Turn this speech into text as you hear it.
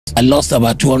I lost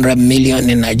about 200 million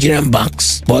in Nigerian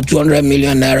banks, bought 200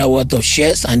 million naira worth of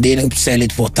shares and didn't sell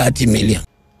it for 30 million.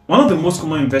 One of the most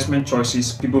common investment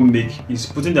choices people make is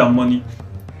putting their money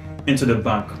into the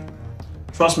bank.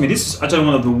 Trust me, this is actually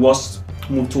one of the worst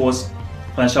moves towards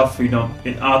financial freedom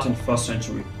in our 21st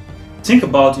century. Think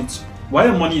about it. While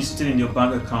your money is sitting in your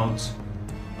bank account,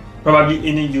 probably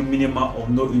earning you minimal or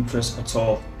no interest at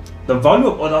all, the value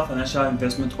of other financial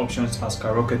investment options has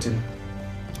skyrocketed.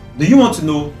 Do you want to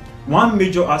know one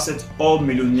major asset all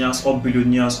millionaires or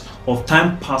billionaires of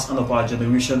time past and of our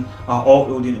generation are all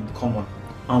holding in common?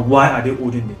 And why are they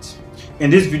holding it? In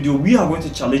this video, we are going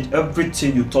to challenge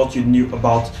everything you thought you knew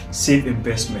about safe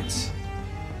investments.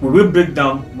 We will break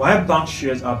down why bank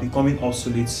shares are becoming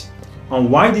obsolete and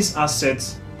why this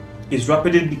asset is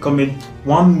rapidly becoming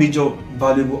one major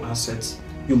valuable asset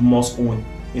you must own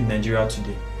in Nigeria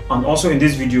today. And also in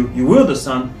this video, you will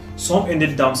understand some in the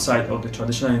downside of the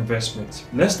traditional investment.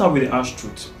 Let's start with the harsh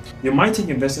truth. You might think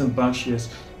investing in bank shares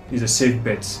is a safe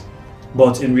bet,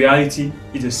 but in reality,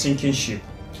 it's a sinking ship.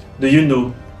 Do you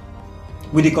know,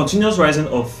 with the continuous rising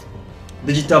of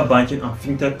digital banking and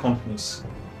fintech companies,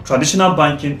 traditional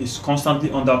banking is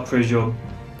constantly under pressure.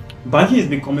 Banking is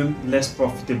becoming less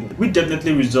profitable, which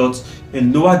definitely results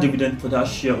in lower dividend for their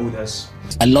shareholders.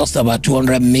 I lost about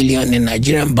 200 million in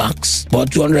Nigerian banks,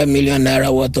 bought 200 million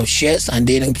naira worth of shares and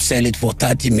didn't sell it for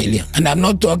 30 million. And I'm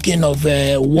not talking of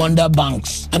wonder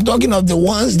banks. I'm talking of the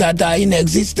ones that are in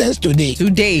existence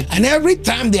today. And every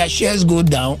time their shares go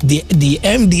down, the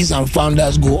MDs and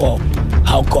founders go up.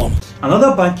 How come?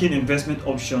 Another banking investment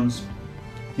options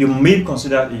you may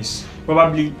consider is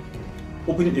probably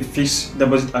opening a fixed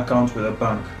deposit account with a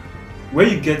bank, where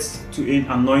you get to earn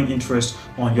annoying interest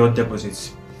on your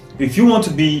deposits. If you want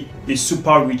to be a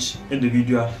super rich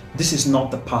individual, this is not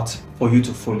the path for you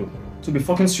to follow. To be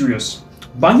fucking serious,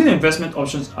 banking investment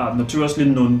options are notoriously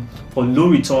known for low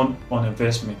return on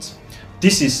investment.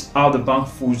 This is how the bank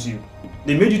fools you.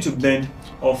 They made you to blend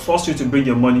or force you to bring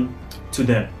your money to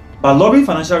them by lobbying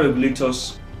financial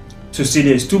regulators to say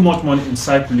there is too much money in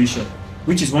circulation,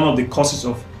 which is one of the causes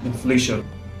of inflation.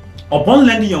 Upon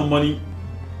lending your money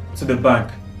to the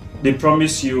bank, they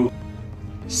promise you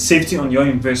safety on your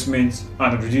investment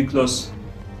at a ridiculous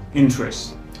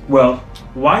interest. Well,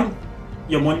 while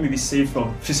your money may be safe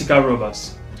from physical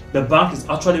robbers, the bank is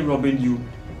actually robbing you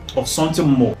of something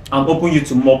more and opening you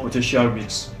to more potential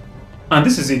risks. And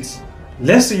this is it.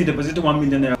 Let's say you deposited 1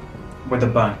 million naira with the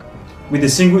bank with a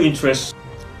single interest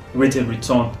rate in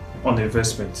return on the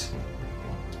investment,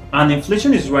 and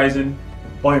inflation is rising,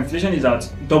 or inflation is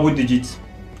at double digits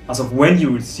as of when you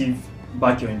receive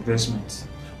back your investment.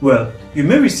 Well, you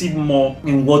may receive more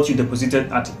in what you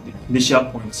deposited at the initial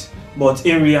point, but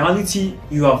in reality,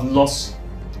 you have lost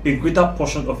a greater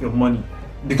portion of your money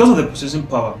because of the purchasing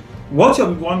power. What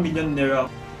your 1 million naira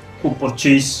could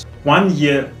purchase 1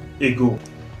 year ago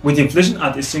with inflation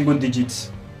at a single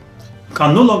digit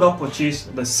can no longer purchase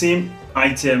the same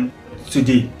item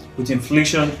today with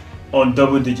inflation on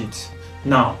double digits.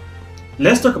 Now,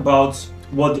 let's talk about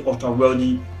what the ultra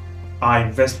wealthy are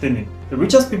investing in. The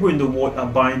richest people in the world are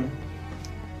buying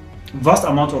vast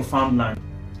amounts of farmland.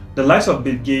 The likes of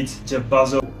Bill Gates, Jeff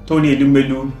Bezos, Tony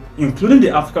Elumelu, including the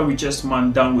African richest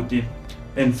man down with him.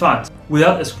 In fact,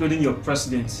 without excluding your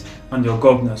presidents and your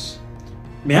governors.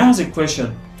 May I ask a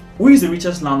question? Who is the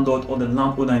richest landlord or the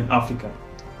landowner in Africa?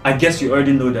 I guess you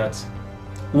already know that.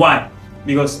 Why?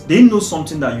 Because they know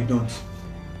something that you don't.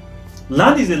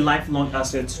 Land is a lifelong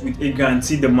asset with a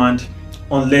guaranteed demand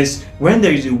unless when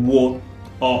there is a war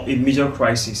or a major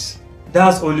crisis.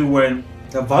 That's only when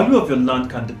the value of your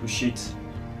land can depreciate.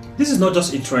 This is not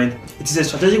just a trend, it is a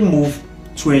strategic move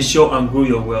to ensure and grow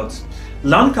your wealth.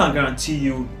 Land can guarantee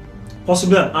you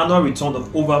possibly an annual return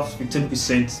of over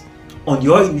 15% on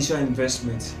your initial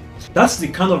investment. That's the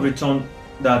kind of return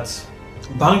that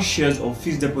bank shares or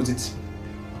fixed deposits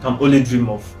can only dream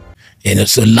of.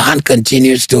 So land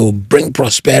continues to bring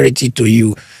prosperity to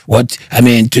you.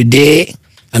 Today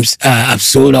I've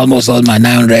sold almost all my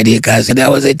 900 acres.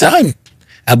 There was a time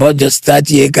I bought just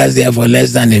 30 acres there for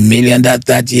less than $1 million. That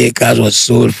 30 acres was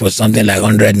sold for something like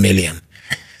 100 million.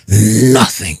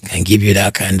 Nothing can give you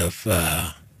that kind of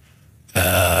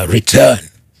return.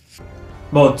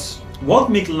 But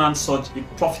what makes land such a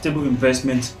profitable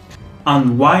investment,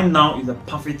 and why now is the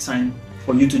perfect time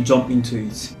for you to jump into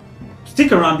it?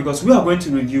 Stick around because we are going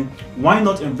to review why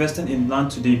not investing in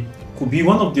land today could be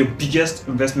one of the biggest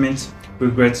investment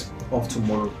regrets of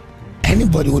tomorrow.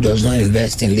 Anybody who does not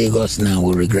invest in Lagos now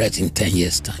will regret in 10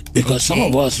 years' time, because some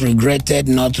of us regretted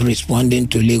not responding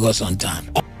to Lagos on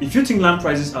time. If you think land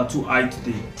prices are too high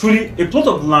today, truly a plot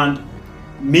of land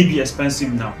may be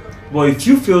expensive now, But if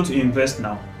you fail to invest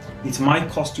now, it might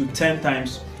cost you 10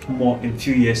 times more in a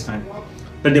few years' time.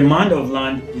 The demand of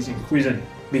land is increasing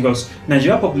because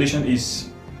Nigeria population is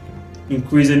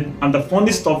increasing, and the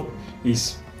funny stuff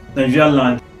is Nigeria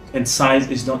land and size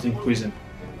is not increasing.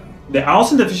 The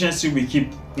housing deficiency will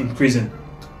keep increasing.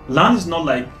 Land is not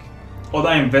like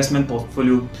other investment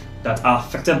portfolios that are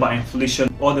affected by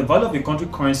inflation or the value of the country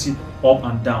currency up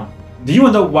and down. Do you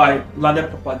wonder why landed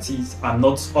properties are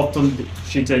not often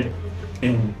depreciated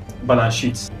in balance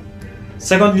sheets?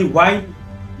 Secondly, why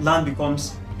land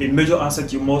becomes a major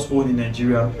asset you must own in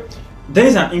Nigeria. There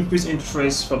is an increased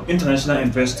interest from international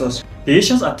investors. The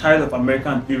Asians are tired of America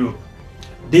and Europe.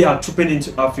 They are trooping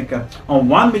into Africa, and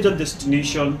one major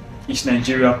destination is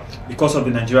Nigeria because of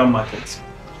the Nigerian market.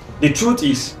 The truth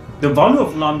is, the value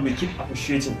of land will keep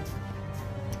appreciating.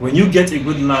 When you get a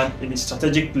good land in a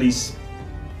strategic place,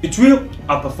 it will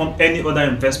outperform any other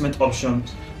investment option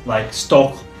like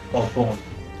stock or bond.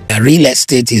 Real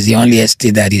estate is the only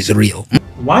estate that is real.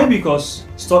 Why? Because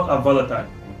stocks are volatile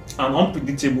and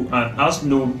unpredictable and has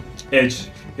no edge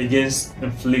against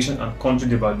inflation and country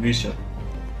devaluation.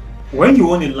 When you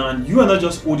own a land, you are not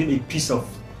just owning a piece of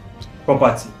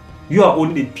property, you are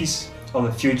owning a piece of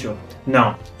the future.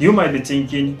 Now, you might be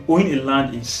thinking owning a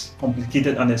land is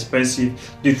complicated and expensive.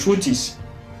 The truth is,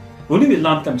 owning a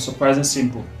land can be surprisingly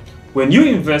simple. When you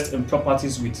invest in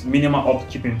properties with minimal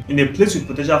upkeeping in a place with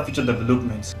potential future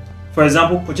development, for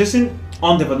example, purchasing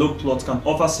undeveloped plots can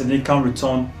offer significant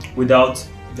return without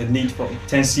the need for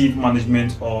intensive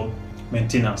management or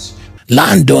maintenance.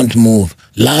 Land don't move,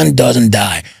 land doesn't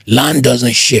die, land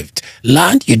doesn't shift.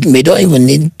 Land, you may don't even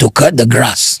need to cut the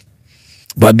grass.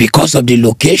 But because of the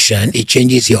location, it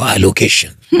changes your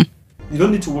allocation. You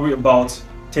don't need to worry about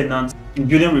tenants,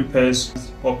 building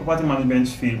repairs, or property management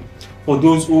fee for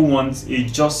those who want a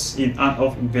just in and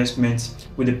off investment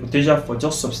with the potential for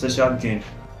just substantial gain.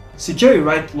 Secure a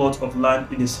right plot of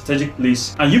land in a strategic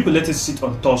place, and you could let it sit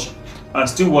untouched and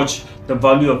still watch the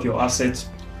value of your asset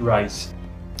rise.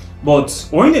 But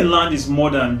owning a land is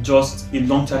more than just a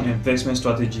long-term investment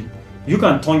strategy. You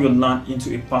can turn your land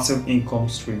into a passive income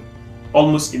stream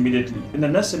almost immediately. In the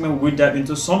next segment, we'll dive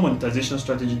into some monetization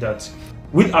strategy that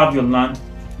will have your land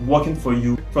working for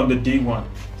you from the day one.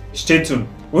 Stay tuned.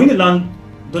 Owning a land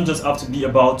don't just have to be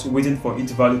about waiting for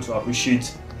its value to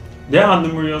appreciate. There are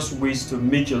numerous ways to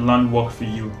make your land work for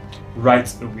you right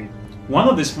away. One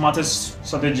of the smartest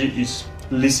strategies is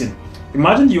leasing.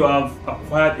 Imagine you have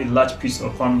acquired a large piece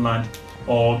of farmland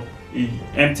or an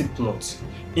empty plot.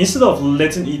 Instead of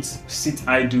letting it sit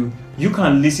idle, you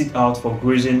can lease it out for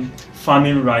grazing,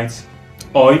 farming rights,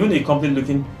 or even a company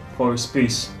looking for a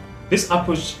space. This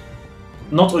approach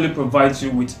not only provides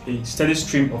you with a steady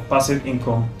stream of passive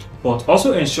income, but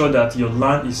also ensures that your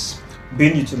land is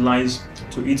being utilized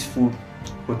to its full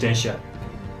potential.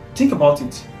 Think about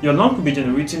it. Your land could be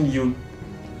generating you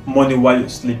money while you're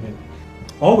sleeping,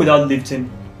 or without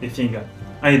lifting a finger.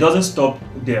 And it doesn't stop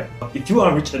there. If you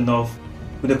are rich enough,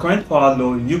 with the current power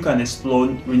law, you can explore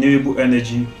renewable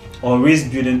energy or raise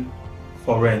building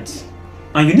for rent.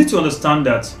 And you need to understand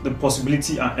that the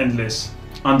possibilities are endless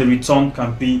and the return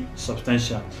can be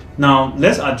substantial. Now,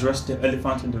 let's address the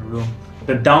elephant in the room,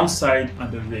 the downside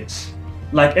and the risks.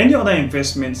 Like any other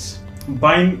investments,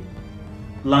 buying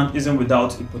land isn't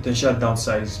without a potential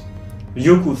downsides.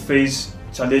 You could face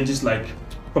challenges like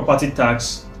property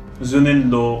tax,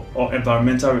 zoning law, or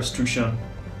environmental restriction,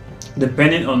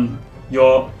 depending on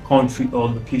your country or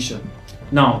location.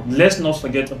 Now, let's not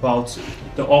forget about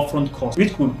the upfront cost,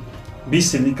 which could be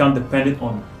significant depending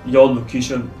on your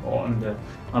location or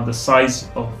on the size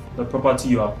of the property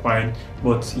you are acquiring.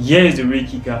 But here is the real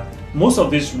kicker. Most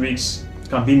of these risks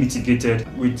can be mitigated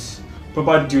with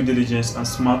proper due diligence and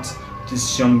smart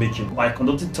decision making, by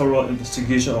conducting thorough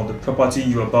investigation of the property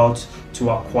you're about to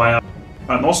acquire,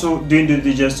 and also doing due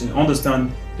diligence to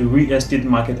understand the real estate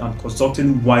market and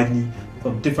consulting widely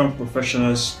from different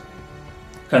professionals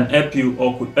can help you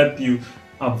or could help you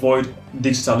avoid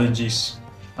these challenges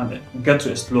and get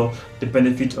to explore the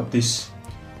benefit of this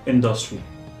industry.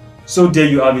 So there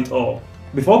you have it all.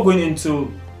 Before going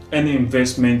into any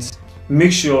investment,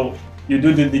 make sure you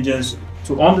do due diligence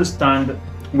to understand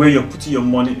where you're putting your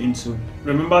money into.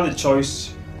 Remember, the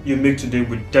choice you make today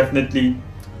will definitely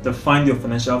define your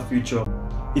financial future.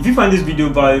 If you find this video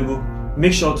valuable,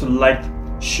 make sure to like,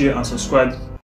 share and subscribe